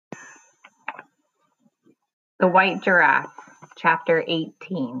The White Giraffe, Chapter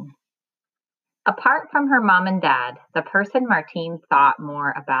 18. Apart from her mom and dad, the person Martine thought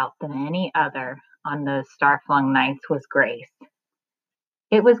more about than any other on those star-flung nights was Grace.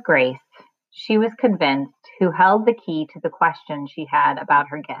 It was Grace, she was convinced, who held the key to the question she had about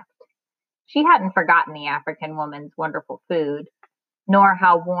her gift. She hadn't forgotten the African woman's wonderful food, nor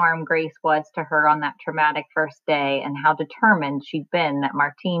how warm Grace was to her on that traumatic first day, and how determined she'd been that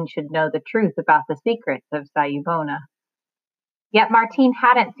Martine should know the truth about the secrets of Sayubona. Yet Martine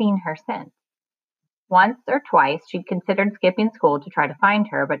hadn't seen her since. Once or twice she'd considered skipping school to try to find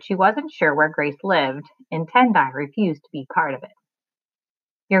her, but she wasn't sure where Grace lived, and Tendai refused to be part of it.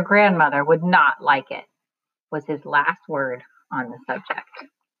 "Your grandmother would not like it," was his last word on the subject.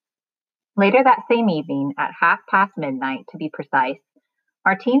 Later that same evening, at midnight to be precise,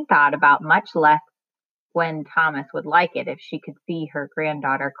 Martine thought about much less when Thomas would like it if she could see her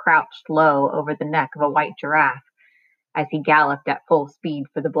granddaughter crouched low over the neck of a white giraffe as he galloped at full speed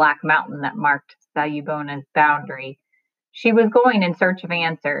for the black mountain that marked Sayubona's boundary. She was going in search of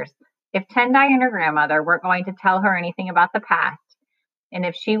answers. If Tendai and her grandmother weren't going to tell her anything about the past, and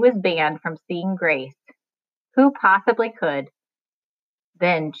if she was banned from seeing Grace, who possibly could,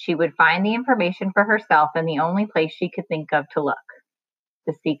 then she would find the information for herself in the only place she could think of to look,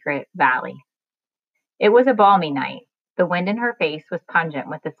 the secret valley. It was a balmy night. The wind in her face was pungent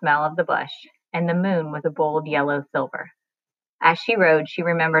with the smell of the bush, and the moon was a bold yellow silver. As she rode, she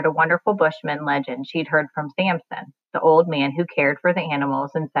remembered a wonderful bushman legend she'd heard from Samson, the old man who cared for the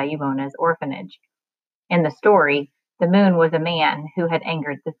animals in Sayubona's orphanage. In the story, the moon was a man who had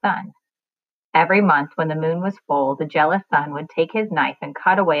angered the sun. Every month when the moon was full, the jealous sun would take his knife and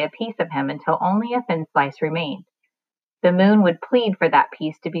cut away a piece of him until only a thin slice remained. The moon would plead for that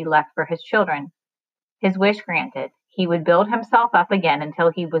piece to be left for his children. His wish granted, he would build himself up again until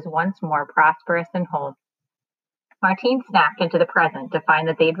he was once more prosperous and whole. Martine snapped into the present to find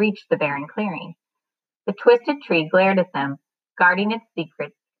that they had reached the barren clearing. The twisted tree glared at them, guarding its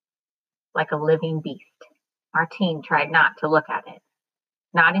secrets like a living beast. Martine tried not to look at it.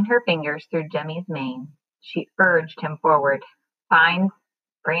 Knotting her fingers through Jemmy's mane, she urged him forward. Fine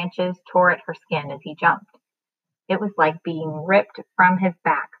branches tore at her skin as he jumped. It was like being ripped from his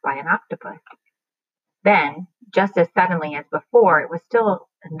back by an octopus. Then, just as suddenly as before, it was still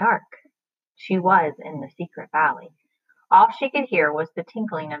and dark. She was in the secret valley. All she could hear was the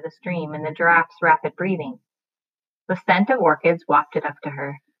tinkling of the stream and the giraffe's rapid breathing. The scent of orchids wafted up to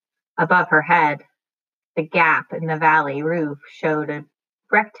her. Above her head, the gap in the valley roof showed a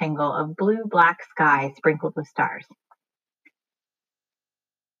rectangle of blue-black sky sprinkled with stars.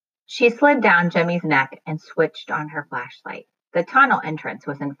 She slid down Jemmy's neck and switched on her flashlight. The tunnel entrance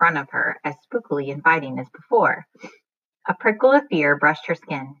was in front of her, as spookily inviting as before. A prickle of fear brushed her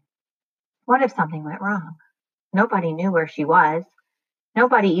skin. What if something went wrong? Nobody knew where she was.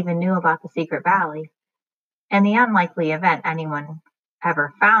 Nobody even knew about the secret valley. In the unlikely event anyone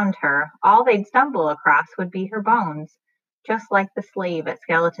ever found her, all they'd stumble across would be her bones, just like the slave at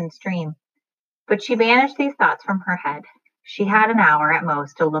Skeleton Stream. But she banished these thoughts from her head. She had an hour at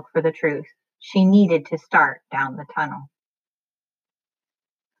most to look for the truth. She needed to start down the tunnel.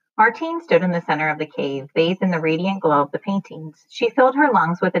 Martine stood in the center of the cave, bathed in the radiant glow of the paintings. She filled her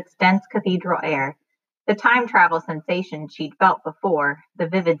lungs with its dense cathedral air. The time travel sensation she'd felt before, the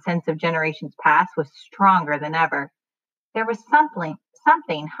vivid sense of generations past, was stronger than ever. There was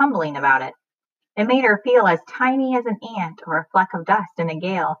something humbling about it. It made her feel as tiny as an ant or a fleck of dust in a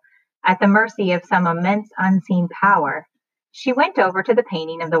gale, at the mercy of some immense unseen power. She went over to the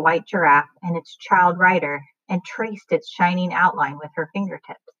painting of the white giraffe and its child rider and traced its shining outline with her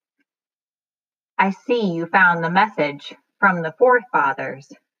fingertips. "I see you found the message from the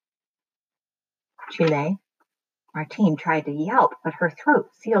forefathers." Chile. Martine tried to yelp, but her throat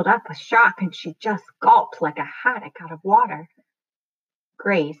sealed up with shock and she just gulped like a haddock out of water.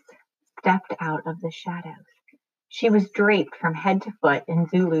 Grace stepped out of the shadows. She was draped from head to foot in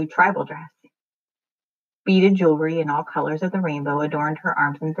Zulu tribal dress. Beaded jewelry in all colors of the rainbow adorned her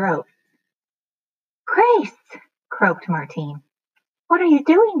arms and throat. "Grace!" croaked Martine. "What are you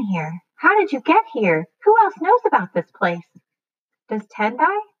doing here? How did you get here? Who else knows about this place? Does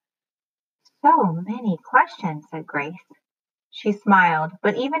Tendai?" "So many questions," said Grace. She smiled,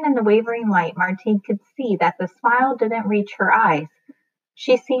 but even in the wavering light, Martine could see that the smile didn't reach her eyes.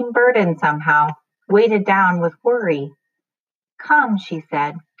 She seemed burdened somehow, weighted down with worry. "Come," she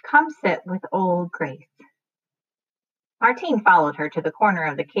said, "come sit with old Grace." Martine followed her to the corner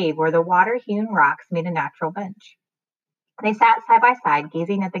of the cave where the water-hewn rocks made a natural bench. They sat side by side,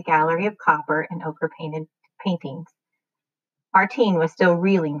 gazing at the gallery of copper and ochre-painted paintings. Martine was still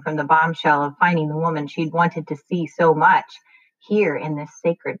reeling from the bombshell of finding the woman she'd wanted to see so much here in this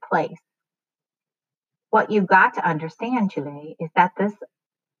sacred place. What you've got to understand, Chile, is that this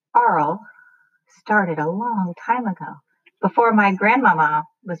Arl started a long time ago, before my grandmama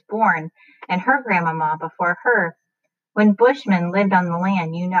was born, and her grandmama before her, when Bushmen lived on the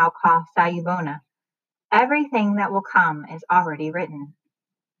land you now call Sayubona. Everything that will come is already written.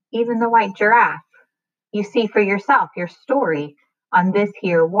 Even the white giraffe. You see for yourself your story on this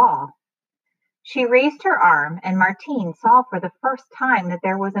here wall. She raised her arm, and Martine saw for the first time that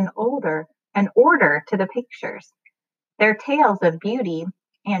there was an order to the pictures. Their tales of beauty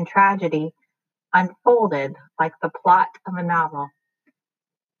and tragedy unfolded like the plot of a novel.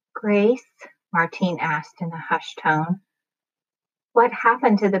 Grace, Martine asked in a hushed tone, what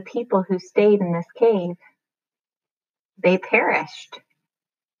happened to the people who stayed in this cave? They perished.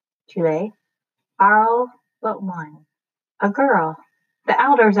 Chile, all but one, a girl. The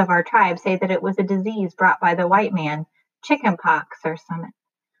elders of our tribe say that it was a disease brought by the white man, chicken pox or something.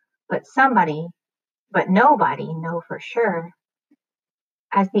 But nobody know for sure.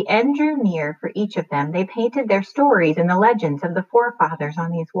 As the end drew near for each of them, they painted their stories and the legends of the forefathers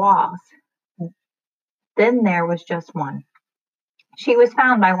on these walls. Then there was just one. She was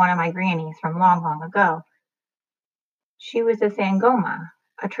found by one of my grannies from long, long ago. She was a Sangoma,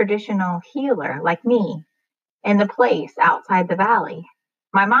 a traditional healer like me, in the place outside the valley.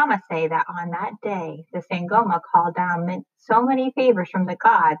 My mama say that on that day, the Sangoma called down so many favors from the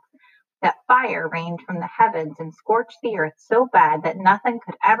gods that fire rained from the heavens and scorched the earth so bad that nothing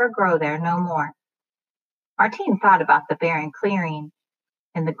could ever grow there no more. Martine thought about the barren clearing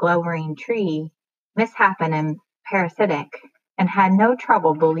and the glowering tree, misshapen and parasitic, and had no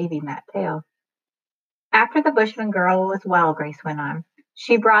trouble believing that tale. After the Bushman girl was well, Grace went on,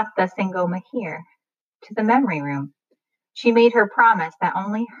 she brought the Sangoma here, to the memory room. She made her promise that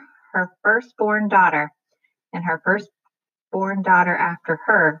only her firstborn daughter and her firstborn daughter after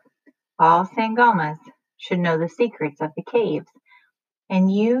her, all Sangomas, should know the secrets of the caves.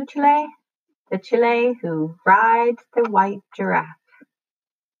 And you, Chile, the Chile who rides the white giraffe.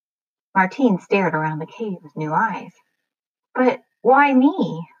 Martine stared around the cave with new eyes. But why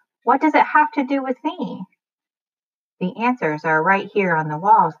me? What does it have to do with me? The answers are right here on the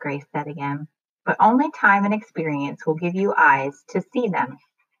walls, Grace said again, but only time and experience will give you eyes to see them.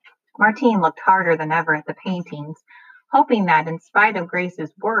 Martine looked harder than ever at the paintings, hoping that in spite of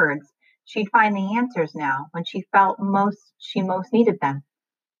Grace's words, she'd find the answers now when she most needed them.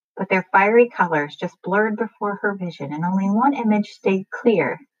 But their fiery colors just blurred before her vision, and only one image stayed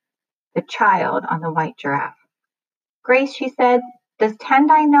clear, the child on the white giraffe. Grace, she said, does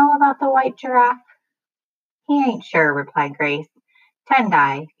Tendai know about the white giraffe? He ain't sure, replied Grace.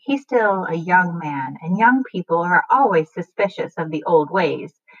 Tendai, he's still a young man, and young people are always suspicious of the old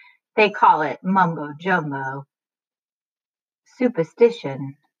ways. They call it mumbo-jumbo.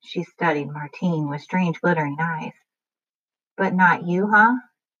 Superstition, she studied Martine with strange glittering eyes. But not you, huh?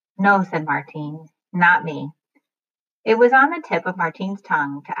 No, said Martine, not me. It was on the tip of Martine's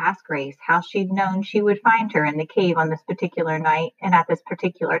tongue to ask Grace how she'd known she would find her in the cave on this particular night and at this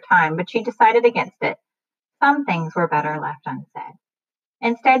particular time, but she decided against it. Some things were better left unsaid.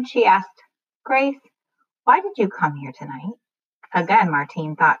 Instead, she asked, Grace, why did you come here tonight? Again,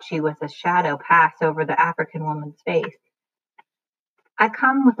 Martine thought she was a shadow pass over the African woman's face. I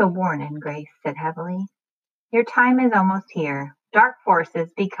come with a warning, Grace said heavily. Your time is almost here. Dark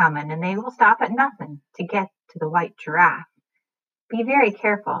forces be coming, and they will stop at nothing to get to the white giraffe. Be very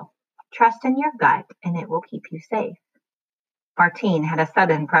careful. Trust in your gut, and it will keep you safe. Martine had a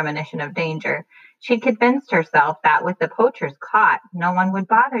sudden premonition of danger. She'd convinced herself that with the poachers caught, no one would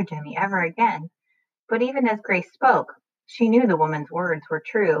bother Jimmy ever again. But even as Grace spoke, she knew the woman's words were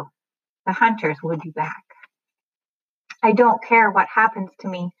true. The hunters would be back. I don't care what happens to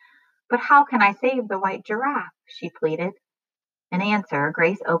me, but how can I save the white giraffe? She pleaded. In answer,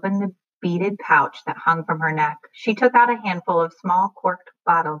 Grace opened the beaded pouch that hung from her neck. She took out a handful of small corked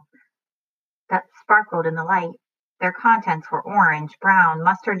bottles that sparkled in the light. Their contents were orange, brown,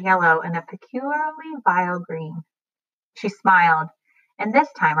 mustard yellow, and a peculiarly vile green. She smiled, and this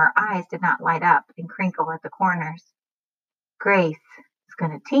time her eyes did not light up and crinkle at the corners. Grace is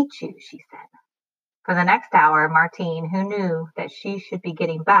going to teach you, she said. For the next hour, Martine, who knew that she should be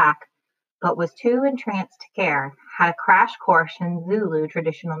getting back, but was too entranced to care, had a crash course in Zulu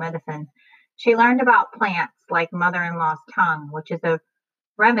traditional medicine. She learned about plants like mother-in-law's tongue, which is a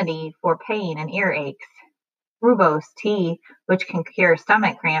remedy for pain and earaches, rooibos tea, which can cure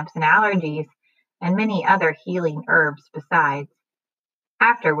stomach cramps and allergies, and many other healing herbs besides.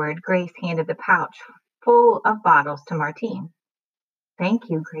 Afterward, Grace handed the pouch full of bottles to Martine.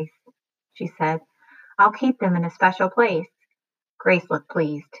 Thank you, Grace, she said. I'll keep them in a special place. Grace looked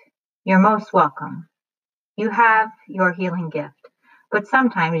pleased. You're most welcome. You have your healing gift, but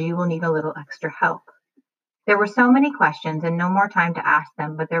sometimes you will need a little extra help. There were so many questions and no more time to ask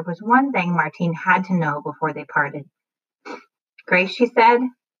them, but there was one thing Martine had to know before they parted. Grace, she said,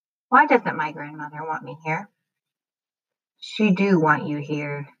 why doesn't my grandmother want me here? She do want you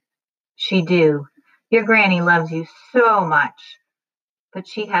here. She do. Your granny loves you so much, but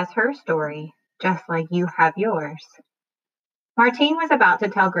she has her story, just like you have yours. Martine was about to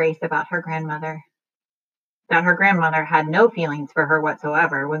tell Grace about her grandmother, that her grandmother had no feelings for her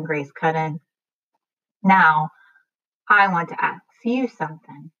whatsoever when Grace cut in. Now, I want to ask you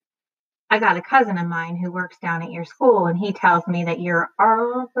something. I got a cousin of mine who works down at your school, and he tells me that you're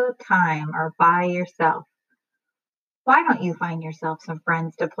all the time are by yourself. Why don't you find yourself some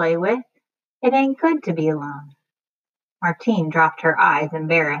friends to play with? It ain't good to be alone. Martine dropped her eyes,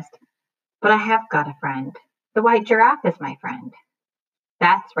 embarrassed. But I have got a friend. The white giraffe is my friend.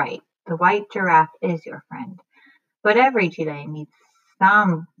 That's right. The white giraffe is your friend. But every Chile needs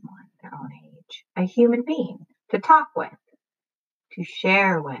someone their own age, a human being, to talk with, to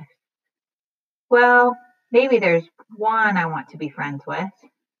share with. Well, maybe there's one I want to be friends with.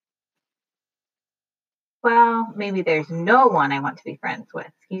 Well, maybe there's no one I want to be friends with.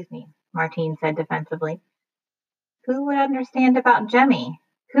 Excuse me, Martine said defensively. Who would understand about Jemmy?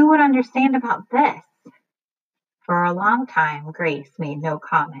 Who would understand about this? For a long time, Grace made no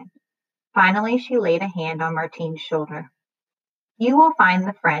comment. Finally, she laid a hand on Martine's shoulder. You will find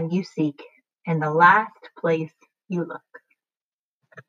the friend you seek in the last place you look.